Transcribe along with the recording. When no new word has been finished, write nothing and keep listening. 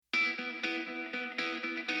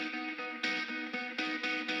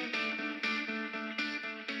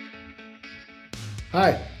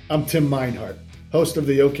Hi, I'm Tim Meinhardt, host of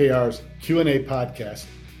the OKR's Q&A podcast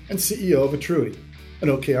and CEO of Attruity, an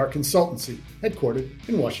OKR consultancy headquartered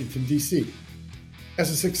in Washington, D.C. As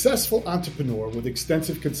a successful entrepreneur with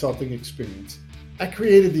extensive consulting experience, I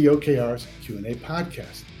created the OKR's Q&A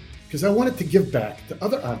podcast because I wanted to give back to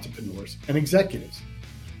other entrepreneurs and executives.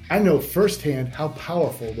 I know firsthand how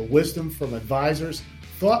powerful the wisdom from advisors,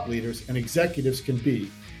 thought leaders, and executives can be,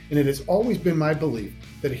 and it has always been my belief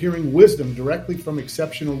that hearing wisdom directly from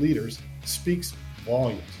exceptional leaders speaks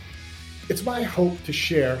volumes. It's my hope to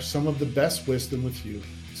share some of the best wisdom with you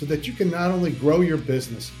so that you can not only grow your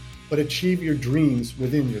business, but achieve your dreams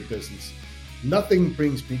within your business. Nothing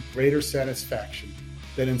brings me greater satisfaction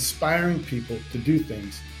than inspiring people to do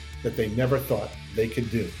things that they never thought they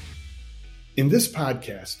could do. In this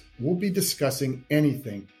podcast, we'll be discussing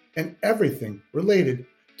anything and everything related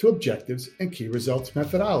to objectives and key results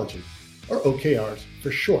methodology, or OKRs for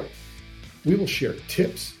short. We will share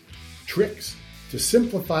tips, tricks to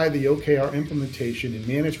simplify the OKR implementation and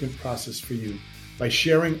management process for you by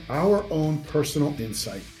sharing our own personal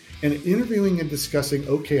insight and interviewing and discussing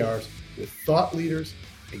OKRs with thought leaders,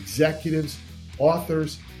 executives,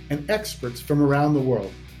 authors, and experts from around the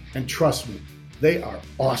world. And trust me, they are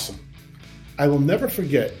awesome. I will never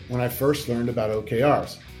forget when I first learned about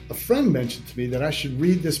OKRs. A friend mentioned to me that I should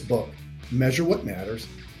read this book, Measure What Matters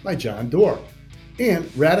by John Doerr,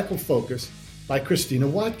 and Radical Focus by Christina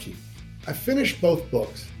Watke. I finished both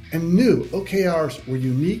books and knew OKRs were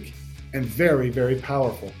unique and very, very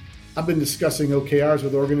powerful. I've been discussing OKRs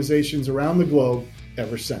with organizations around the globe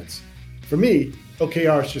ever since. For me,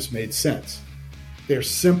 OKRs just made sense. They're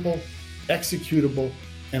simple, executable,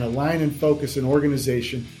 and align and focus an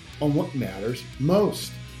organization on what matters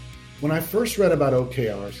most. When I first read about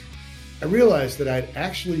OKRs, I realized that I'd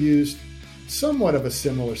actually used somewhat of a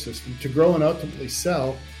similar system to grow and ultimately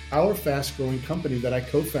sell our fast-growing company that I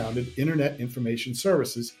co-founded, Internet Information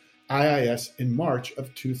Services, IIS, in March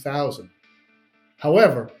of 2000.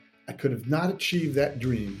 However, I could have not achieved that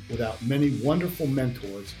dream without many wonderful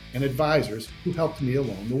mentors and advisors who helped me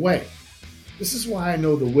along the way. This is why I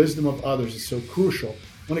know the wisdom of others is so crucial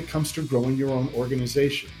when it comes to growing your own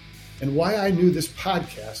organization, and why I knew this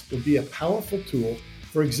podcast would be a powerful tool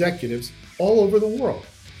for executives all over the world.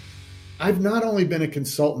 I've not only been a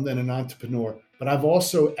consultant and an entrepreneur, but I've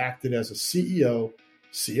also acted as a CEO,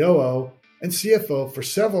 COO, and CFO for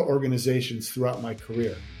several organizations throughout my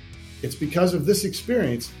career. It's because of this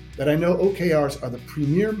experience that I know OKRs are the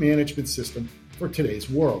premier management system for today's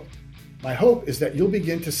world. My hope is that you'll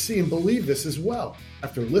begin to see and believe this as well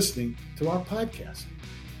after listening to our podcast.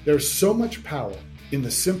 There's so much power in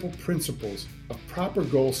the simple principles of proper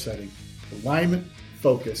goal setting, alignment,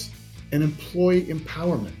 focus, and employee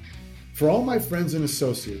empowerment. For all my friends and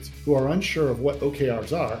associates who are unsure of what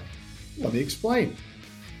OKRs are, let me explain.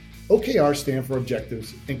 OKRs stand for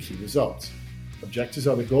Objectives and Key Results. Objectives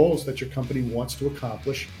are the goals that your company wants to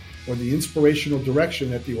accomplish or the inspirational direction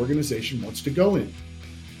that the organization wants to go in.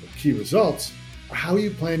 But key results are how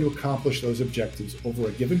you plan to accomplish those objectives over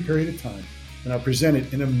a given period of time and are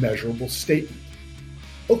presented in a measurable statement.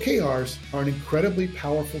 OKRs are an incredibly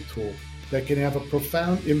powerful tool that can have a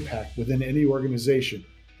profound impact within any organization,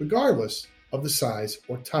 regardless of the size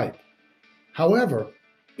or type. However,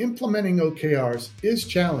 implementing OKRs is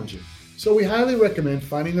challenging, so we highly recommend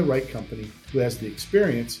finding the right company who has the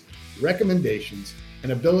experience, recommendations,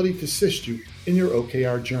 and ability to assist you in your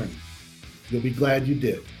OKR journey. You'll be glad you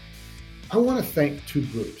did. I want to thank two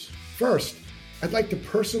groups. First, I'd like to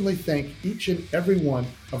personally thank each and every one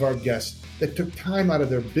of our guests that took time out of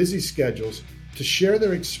their busy schedules to share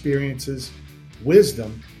their experiences,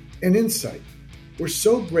 wisdom, and insight. We're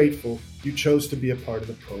so grateful you chose to be a part of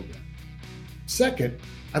the program. Second,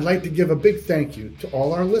 I'd like to give a big thank you to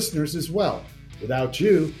all our listeners as well. Without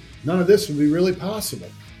you, none of this would be really possible.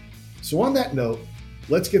 So on that note,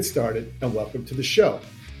 let's get started and welcome to the show.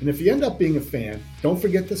 And if you end up being a fan, don't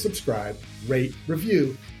forget to subscribe, rate,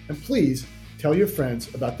 review, and please tell your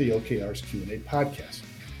friends about the OKR's Q&A podcast.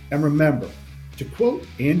 And remember, to quote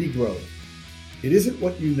Andy Grove, "It isn't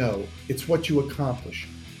what you know, it's what you accomplish.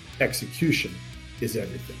 Execution is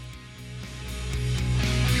everything."